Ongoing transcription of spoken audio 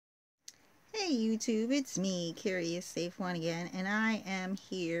Hey YouTube, it's me, CuriousSafe1 again, and I am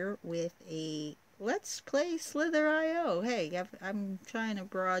here with a Let's Play Slither.io. Hey, I'm trying to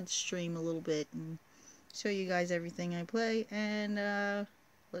broad stream a little bit and show you guys everything I play, and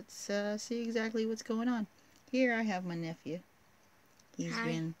let's see exactly what's going on. Here I have my nephew. He's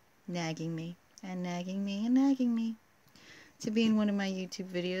been nagging me, and nagging me, and nagging me to be in one of my YouTube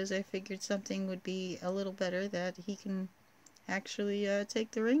videos. I figured something would be a little better that he can actually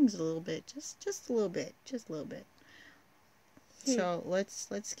take the rings a little bit, just a little bit, So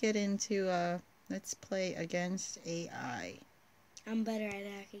let's get into let's play against AI. I'm better at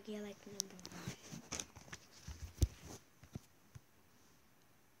it. I could get like number 1.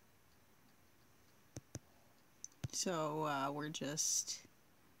 So we're just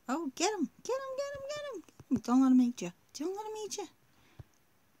get him. Don't let him eat you. Don't let him eat you.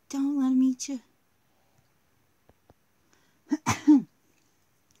 Don't let him eat you.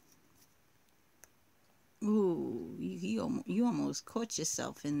 Ooh, you almost caught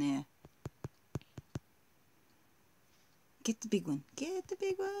yourself in there. Get the big one. Get the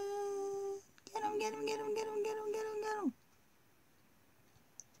big one. Get him.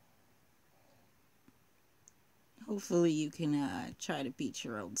 Hopefully you can try to beat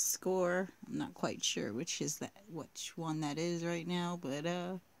your old score. I'm not quite sure which one that is right now, but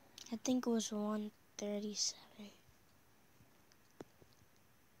I think it was 137.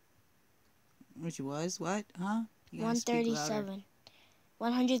 Which was what? Huh? You 137.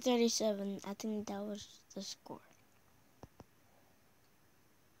 137. I think that was the score.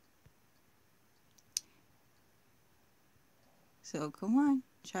 So come on,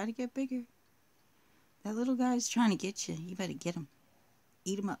 try to get bigger. That little guy's trying to get you. You better get him.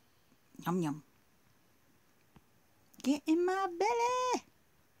 Eat him up. Yum yum. Get in my belly.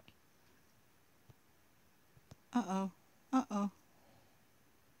 Uh-oh.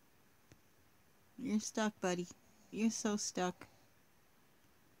 You're stuck, buddy. You're so stuck.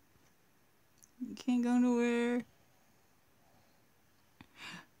 You can't go nowhere.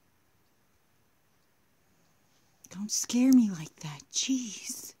 Don't scare me like that.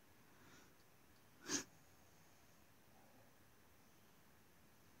 Jeez.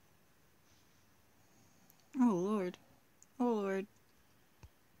 Oh, Lord. Oh, Lord.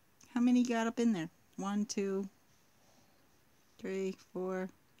 How many got up in there? 1, 2, 3, 4.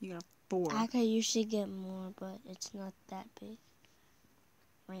 You got 4. I could usually get more, but it's not that big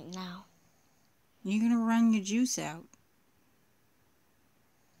right now. You're going to run your juice out.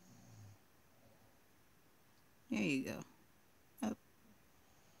 There you go. Oh.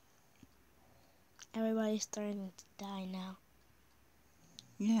 Everybody's starting to die now.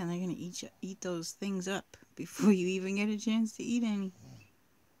 Yeah, they're going to eat those things up before you even get a chance to eat any.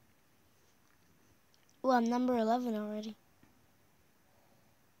 Well, I'm number 11 already.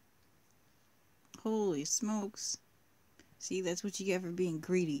 Holy smokes. See, that's what you get for being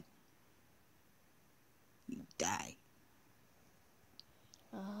greedy. You die.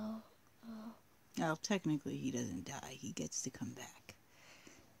 Oh. Well, technically he doesn't die. He gets to come back.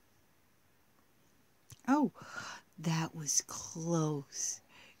 Oh, that was close.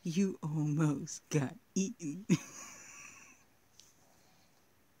 You almost got eaten.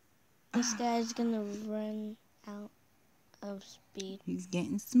 This guy's gonna run out of speed. He's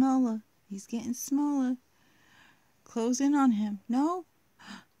getting smaller. He's getting smaller. Close in on him. No?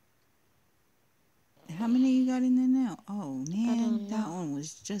 How many you got in there now? Oh, man. That one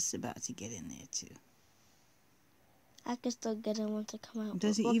was just about to get in there, too. I can still get him once I come out.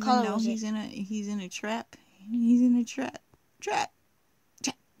 Does he what even color know was he's in a trap? He's in a trap. Trap.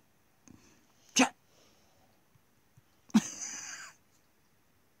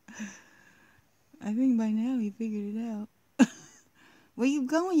 I think by now he figured it out. Where you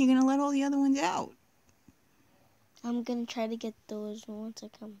going? You're gonna let all the other ones out. I'm gonna try to get those once I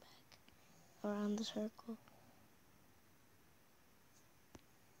come back around the circle.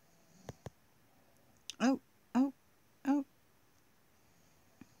 Oh.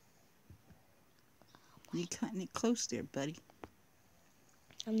 You're cutting it close there, buddy.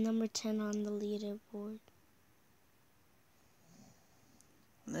 I'm number 10 on the leaderboard.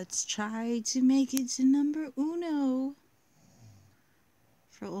 Let's try to make it to number uno.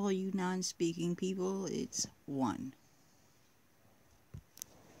 For all you non-speaking people, it's 1.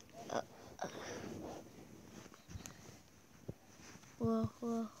 Whoa.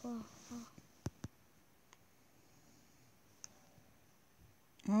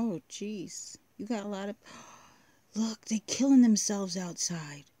 Oh, jeez. You got a lot of... Look, they're killing themselves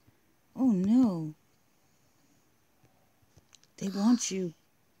outside. Oh, no. They want you.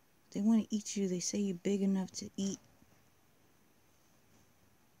 They want to eat you. They say you're big enough to eat.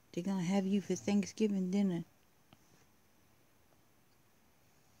 They're gonna have you for Thanksgiving dinner.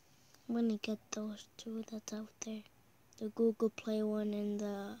 I'm gonna get those two that's out there. The Google Play one and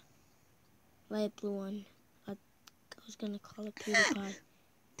the light blue one. I was gonna call it PewDiePie.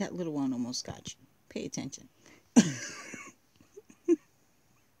 That little one almost got you. Pay attention.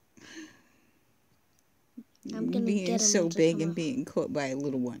 I'm gonna being get him so once I big come and out. being caught by a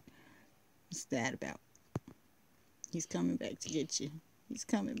little one. What's that about? He's coming back to get you. He's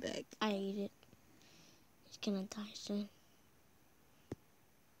coming back. I ate it. He's gonna die soon.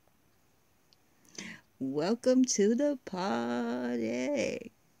 Welcome to the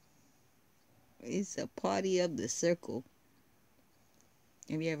party. It's a party of the circle.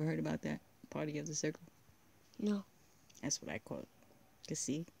 Have you ever heard about that? Party of the circle? No. That's what I call it. Cause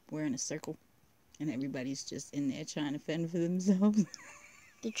see, we're in a circle. And everybody's just in there trying to fend for themselves.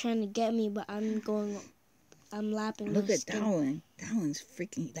 They're trying to get me, but I'm lapping Look their at skin. that one. That one's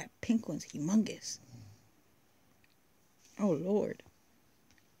freaking, that pink one's humongous. Oh, Lord.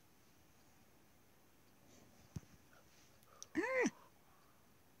 Ah,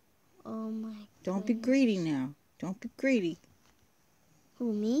 Oh my don't be goodness. greedy now. Don't be greedy.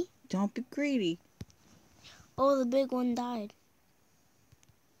 Who, me? Don't be greedy. Oh, the big one died.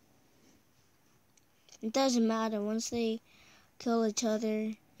 It doesn't matter. Once they kill each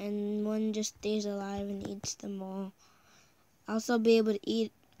other and one just stays alive and eats them all, I'll still be able to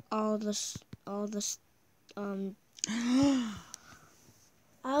eat all the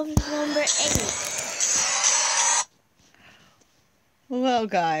I was number 8. Well,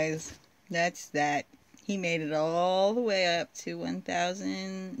 guys, that's that. He made it all the way up to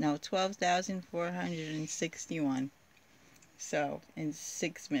 12,461. So, in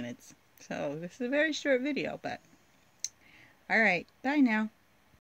 6 minutes. So, this is a very short video, but alright, bye now.